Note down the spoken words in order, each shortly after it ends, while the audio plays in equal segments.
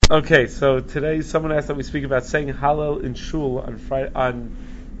Okay, so today someone asked that we speak about saying Hallel in Shul on Friday, on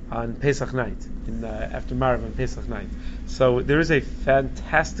Pesach night, after Marav on Pesach night. So there is a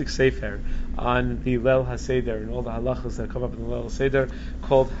fantastic sefer on the Leil HaSeder and all the halachas that come up in the Leil HaSeder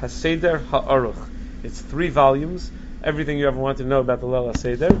called HaSeder HaAruch. It's 3 volumes, everything you ever want to know about the Leil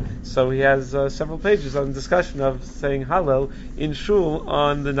HaSeder. So he has several pages on discussion of saying Hallel in Shul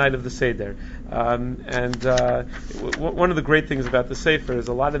on the night of the Seder. One of the great things about the Sefer is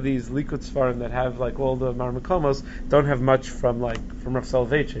a lot of these Likud Sfarim that have like all the Marmakomos don't have much from Rav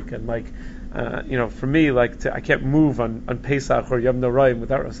Soloveitchik, and for me, I can't move on Pesach or Yom Noraim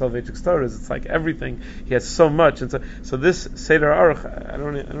without Rav Soloveitchik's Torahs. It's like everything. He has so much, and so this Seder Aruch, I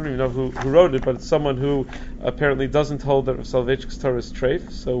don't even know who wrote it, but it's someone who apparently doesn't hold that Rav Soloveitchik's Torah is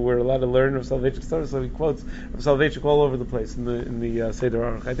treif. So we're allowed to learn Rav Soloveitchik's Torah. So he quotes Rav Soloveitchik all over the place in the Seder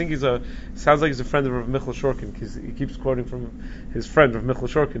Aruch. I think sounds like he's a friend of Rav Michal Shorkin, because he keeps quoting from his friend Rav Michal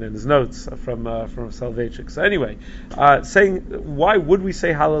Shorkin in his notes from Rav Soloveitchik. So anyway, saying why would we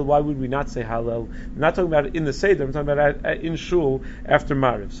say Hallel? Why would we not say Hallel? I'm not talking about it in the Seder. I'm talking about it in Shul after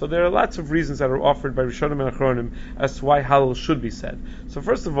Mariv. So there are lots of reasons that are offered by Rishonim and Achronim as to why Hallel should be said. So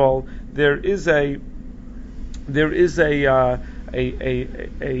first of all, there is a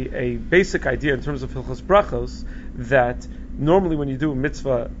basic idea in terms of Hilchos Brachos that normally when you do a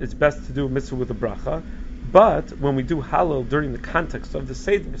mitzvah, it's best to do a mitzvah with a bracha. But when we do Hallel during the context of the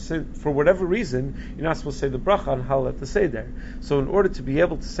Seder, for whatever reason, you're not supposed to say the bracha on Hallel at the Seder. So in order to be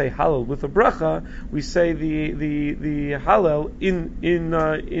able to say Hallel with a bracha, we say the Hallel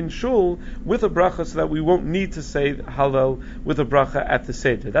in Shul with a bracha, so that we won't need to say Hallel with a bracha at the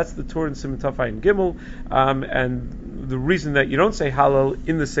Seder. That's the Torah in Siman Taf Ayin Gimel, and the reason that you don't say Hallel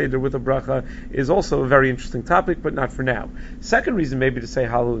in the Seder with a bracha is also a very interesting topic, but not for now. Second reason maybe to say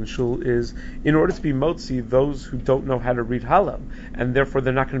Hallel in Shul is in order to be motzi those who don't know how to read Hallel, and therefore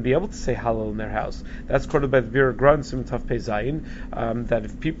they're not going to be able to say Hallel in their house. That's quoted by the Bir Gra in Siman Taf Pei Zayin, that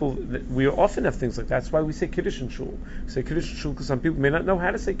if people, we often have things like that. That's why we say Kiddush in Shul. We say Kiddush in Shul because some people may not know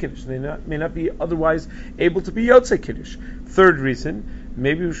how to say Kiddush. They may not be otherwise able to be Yotzei Kiddush. Third reason,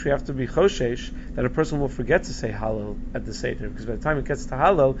 maybe we should have to be choshesh that a person will forget to say Hallel at the Seder, because by the time it gets to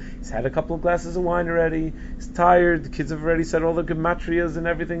Hallel, he's had a couple of glasses of wine already, he's tired, the kids have already said all the gematrias and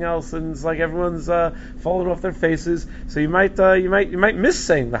everything else, and it's like everyone's fallen off their faces, so you might miss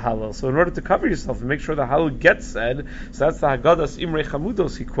saying the Hallel. So in order to cover yourself and make sure the Hallel gets said, so that's the Haggadas Imrei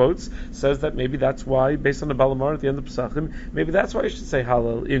Chamudos he quotes, says that maybe that's why, based on the Balamar at the end of Pesachim, maybe that's why you should say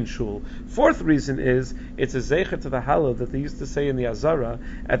Hallel in Shul. Fourth reason is, it's a zecher to the Hallel that they used to say in the Azara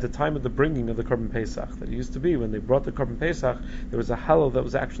at the time of the bringing of the Korban Pesach. That it used to be when they brought the Korban Pesach, there was a Hallel that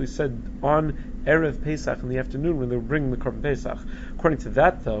was actually said on Erev Pesach in the afternoon when they were bringing the Korban Pesach. According to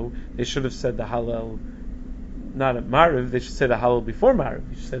that, though, they should have said the Hallel not at Mariv, they should say the Hallel before Mariv.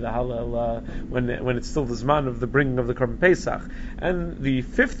 You should say the Hallel when it's still the Zman of the bringing of the Korban Pesach. And the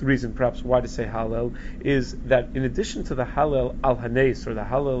fifth reason, perhaps, why to say Hallel is that in addition to the Hallel al Hanes, or the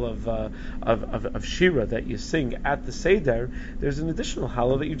Hallel of Shira that you sing at the Seder, there's an additional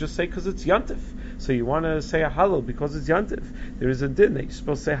Hallel that you just say because it's Yantif. So you want to say a Hallel because it's Yantif. There is a din that you're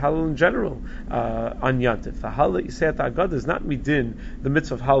supposed to say Hallel in general on Yantif. The Hallel that you say at the Agada is not midin the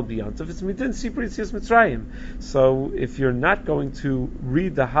mitzvah of Hallel b'Yantif, it's midin Sipur Yitzias Mitzrayim. So if you're not going to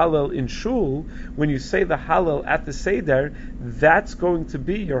read the Hallel in Shul, when you say the Hallel at the Seder, that's going to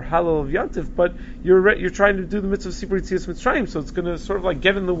be your Hallel of Yantif, but you're trying to do the mitzvah of Sipur Yitzias Mitzrayim, so it's going to sort of like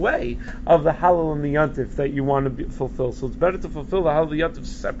get in the way of the Hallel and the Yantif that you want to fulfill. So it's better to fulfill the Hallel and the Yantif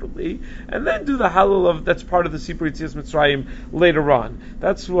separately, and then do the Hallel that's part of the Sipur Yitzias Mitzrayim later on.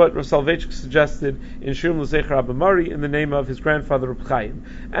 That's what Rav Soloveitchik suggested in Shirim L'Zecher Abba Mari in the name of his grandfather Reb Chaim.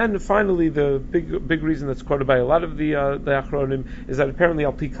 And finally, the big reason that's quoted by a lot of the Achronim is that apparently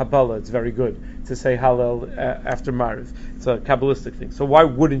al pi Kabbalah it's very good to say Hallel after Mariv. It's a Kabbalistic thing. So why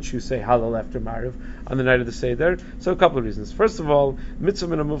wouldn't you say Hallel after Mariv on the night of the Seder? So a couple of reasons. First of all, mitzvah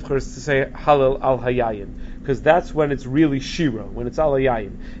min hamuvchar is to say Hallel al Hayayin, because that's when it's really Shira, when it's al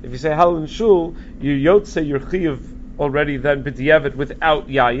Hayayin. If you say Hallel in Shul, you yotze your chiyuv already then b'diavad without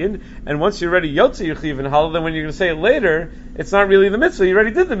yayin, and once you're ready yotze your chiyuv in Hallel, then when you're going to say it later, it's not really the mitzvah. You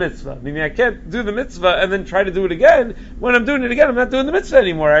already did the mitzvah. Meaning I can't do the mitzvah and then try to do it again. When I'm doing it again, I'm not doing the mitzvah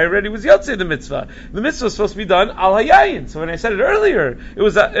anymore. I already was yotze the mitzvah. The mitzvah is supposed to be done al hayayin. So when I said it earlier, it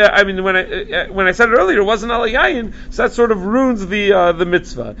was when I said it earlier, it wasn't al hayayin. So that sort of ruins the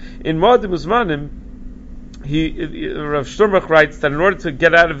mitzvah. In Moedim Uzmanim, Rav Sternbach writes that in order to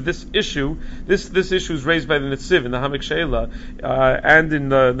get out of this issue, this issue is raised by the Netziv in the Hamek Sheila and in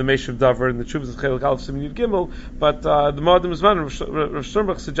the Meshav Davar in the Chuvas Chelik Aleph Siman Yud Gimel. But the Moedim Zman, Rav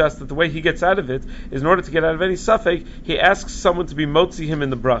Sternbach suggests that the way he gets out of it is in order to get out of any suffix, he asks someone to be motzi him in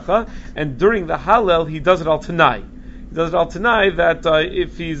the bracha, and during the Hallel he does it al Tanai. He does it al Tanai that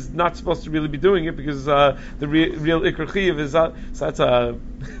if he's not supposed to really be doing it because the real Iker Chiyuv is so that's a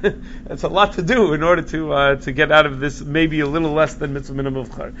that's a lot to do in order to get out of this maybe a little less than mitzvah minimum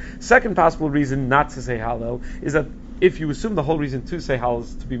of char. Second possible reason not to say Hallel is that if you assume the whole reason to say Hallel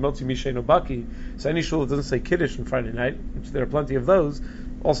is to be motzi mishay no baki, so any shul that doesn't say Kiddush on Friday night, which there are plenty of those,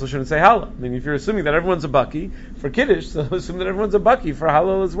 also shouldn't say Hallel. I mean, if you're assuming that everyone's a baki for Kiddush, so assume that everyone's a baki for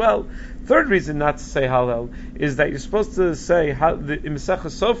Hallel as well. Third reason not to say Hallel is that you're supposed to say, in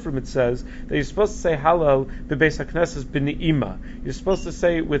Mesechus Sofrim it says, that you're supposed to say Hallel bebeis haknesses b'ne'ima. You're supposed to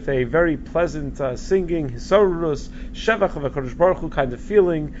say it with a very pleasant singing, hisorus, shevach of HaKadosh Baruch Hu kind of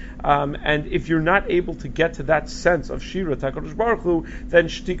feeling, and if you're not able to get to that sense of shira to HaKadosh Baruch Hu, then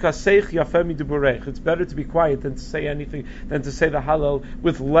shtika seich yafemi duburech. It's better to be quiet than to say anything, than to say the Hallel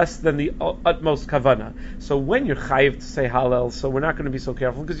with less than the utmost kavana. So when you're chayiv to say Hallel, so we're not going to be so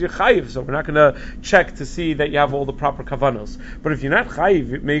careful because you're chayiv, so we're not going to check to see that you have all the proper kavanos. But if you're not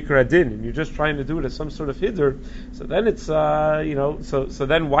chayiv, maker adin, and you're just trying to do it as some sort of hiddur, so then it's so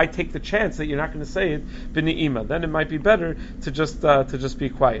then why take the chance that you're not going to say it b'ni'ima? Then it might be better to just be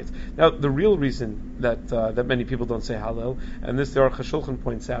quiet. Now the real reason that many people don't say Hallel, and this the Aruch HaShulchan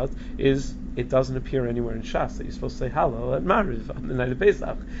points out, is it doesn't appear anywhere in Shas that you're supposed to say Hallel at Mariv on the night of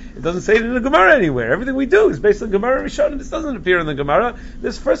Pesach. It doesn't say it in the Gemara anywhere. Everything we do is based on Gemara Rishonim. This doesn't appear in the Gemara.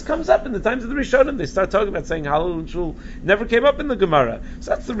 This first comes up in the times of the Rishonim. They start talking about saying Hallel and Shul. Never came up in the Gemara.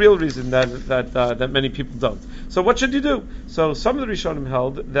 So that's the real reason that many people don't. So what should you do? So some of the Rishonim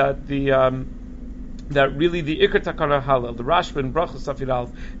held that that really the Iker Takana Hallel, the Rashba and Brachos Safir Alf,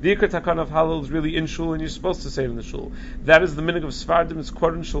 the Iker Takana of Hallel is really in Shul, and you're supposed to say it in the Shul. That is the minig of Svardim. It's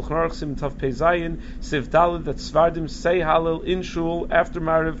quoted in Shulchan Aruch Sim Tav Pei Zayin Siv Daled that Svardim say Hallel in Shul after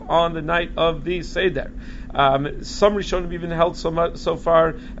Mariv on the night of the Seder. Some Rishonim even held so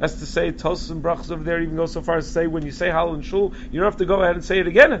far as to say Tosos and Brachos over there even go so far as to say when you say Hallel in Shul, you don't have to go ahead and say it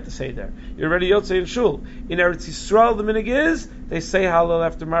again at the Seder. You're already Yotzei in Shul. In Eretz Yisrael, the minig is they say Hallel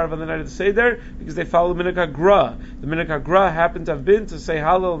after Mariv on the night of the Seder because they follow the Minig HaGra. The Minig HaGra happened to have been to say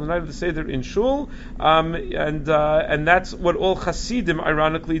Hallel on the night of the Seder in Shul, and that's what all Chasidim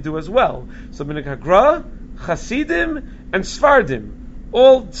ironically do as well. So Minig HaGra, Chasidim, and Svardim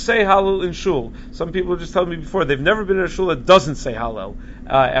all say Hallel in Shul. Some people just told me before they've never been in a Shul that doesn't say Hallel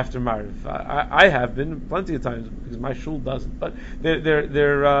after Mariv. I have been plenty of times because my Shul doesn't. But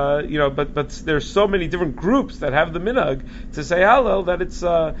but there's so many different groups that have the minhag to say Hallel that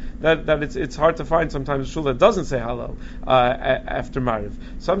it's hard to find sometimes a Shul that doesn't say Hallel after Mariv.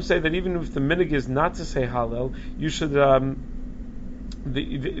 Some say that even if the minhag is not to say Hallel, you should.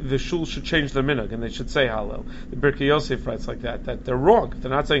 The shul should change their minhag and they should say Hallel. The Birkei Yosef writes like that they're wrong. If they're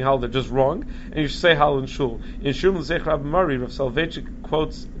not saying Hallel, they're just wrong, and you should say Hallel in shul. In Shum L'Zeich Rabbi Mari, Rav Soloveitchik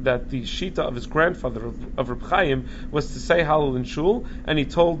quotes that the shita of his grandfather of Reb Chaim was to say Hallel in shul, and he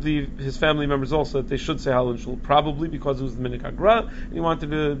told his family members also that they should say Hallel in shul, probably because it was the Minig HaGra, and he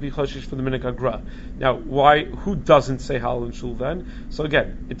wanted to be choshish for the Minig HaGra. Now, who doesn't say Hallel in shul then? So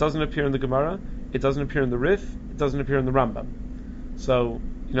again, it doesn't appear in the Gemara, it doesn't appear in the Rif, it doesn't appear in the Rambam. So,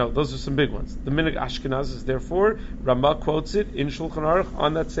 those are some big ones. The Minig Ashkenaz is therefore, Ramah quotes it in Shulchan Aruch,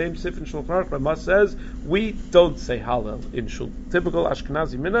 on that same sif in Shulchan Aruch, Ramah says, we don't say Hallel in Shul. Typical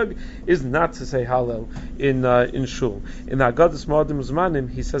Ashkenazi Minig is not to say Hallel in Shul. In the Agadas Moedim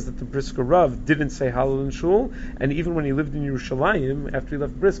Zmanim, he says that the Brisker Rav didn't say Hallel in Shul, and even when he lived in Yerushalayim, after he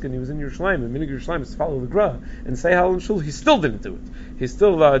left Brisker and he was in Yerushalayim, the Minig Yerushalayim is to follow the Gra and say Hallel in Shul, he still didn't do it. He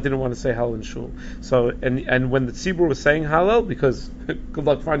still didn't want to say Hallel in Shul. So, and when the Tzibur was saying Hallel, because good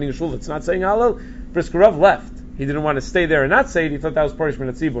luck finding a shul that's not saying Hallel, Brisker Rav left. He didn't want to stay there and not say it. He thought that was Parishman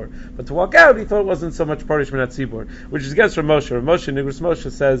at Tzibur. But to walk out, he thought it wasn't so much Parishman at Tzibur, which is against Rav Moshe. Rav Moshe, Nigros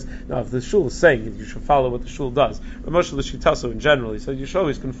Moshe says, no, if the shul is saying it, you should follow what the shul does. Rav Moshe L'Shitaso in general, he said you should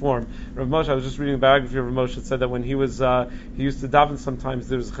always conform. Rav Moshe, I was just reading a biography of Rav Moshe, it said that when he used to daven sometimes,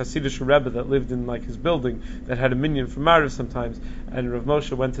 there was a Hasidic Rebbe that lived in his building that had a minyan for Mariv sometimes, and Rav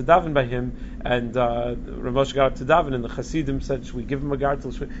Moshe went to daven by him, and Rav Moshe got up to daven, and the Hasidim said, should we give him a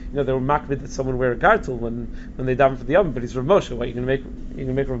gartel? They were makbid that someone wear a gartel when they daven for the Yom, but he's Rav Moshe. What, you can make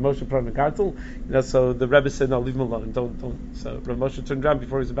Rav Moshe put on a gartel? So the Rebbe said, no, leave him alone. Don't. So Rav Moshe turned around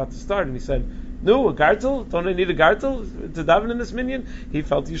before he was about to start, and he said, No, a gartel? Don't I need a gartel to daven in this minyan? He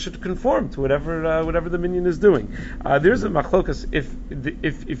felt you should conform to whatever the minyan is doing. There's a machlokas.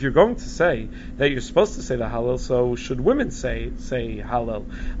 If you're going to say that you're supposed to say the Hallel, so should women say Hallel?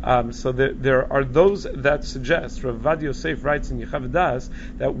 So there are those that suggest. Rav Vad Yosef writes in Yechav Das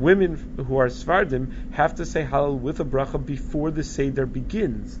that women who are Svardim have to say Hallel with a bracha before the Seder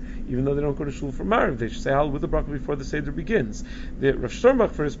begins. Even though they don't go to shul for Mariv, they should say Hallel with a bracha before the Seder begins. The Rav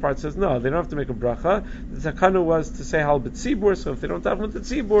Shlomo for his part says no, they don't have to make a bracha. The takana was to say Hallel b'tzibur, so if they don't have with the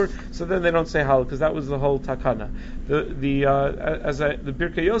tzibur, so then they don't say Hallel, because that was the whole takana. The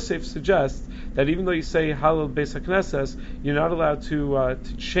Birkei Yosef suggests that even though you say Hallel Beis HaKnesses, you're not allowed to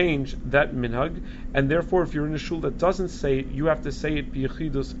change that minhag, and therefore if you're in a shul that doesn't say it, you have to say it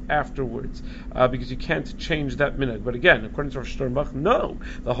b'yechidus afterwards, because you can't change that minhag. But again, according to Rav Sternbach, no,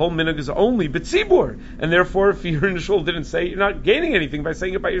 the whole minhag is only b'tzibur, and therefore if you're in a shul that didn't say it, you're not gaining anything by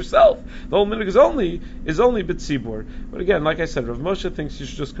saying it by yourself. The whole minhag is only b'tzibur. But again, like I said, Rav Moshe thinks you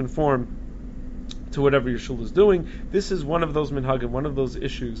should just conform to whatever your shul is doing. This is one of those minhagim, one of those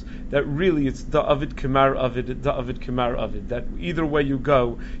issues that really it's da'avid kemar avid, that either way you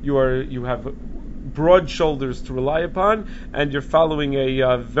go, you have broad shoulders to rely upon, and you're following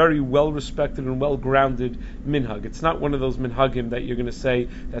a very well-respected and well-grounded minhag. It's not one of those minhagim that you're going to say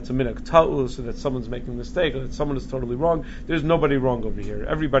that's a minhag ta'us, or that someone's making a mistake, or that someone is totally wrong. There's nobody wrong over here.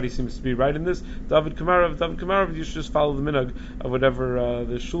 Everybody seems to be right in this. David Kamarav, you should just follow the minhag of whatever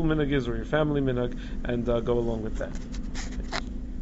the shul minhag is, or your family minhag, and go along with that.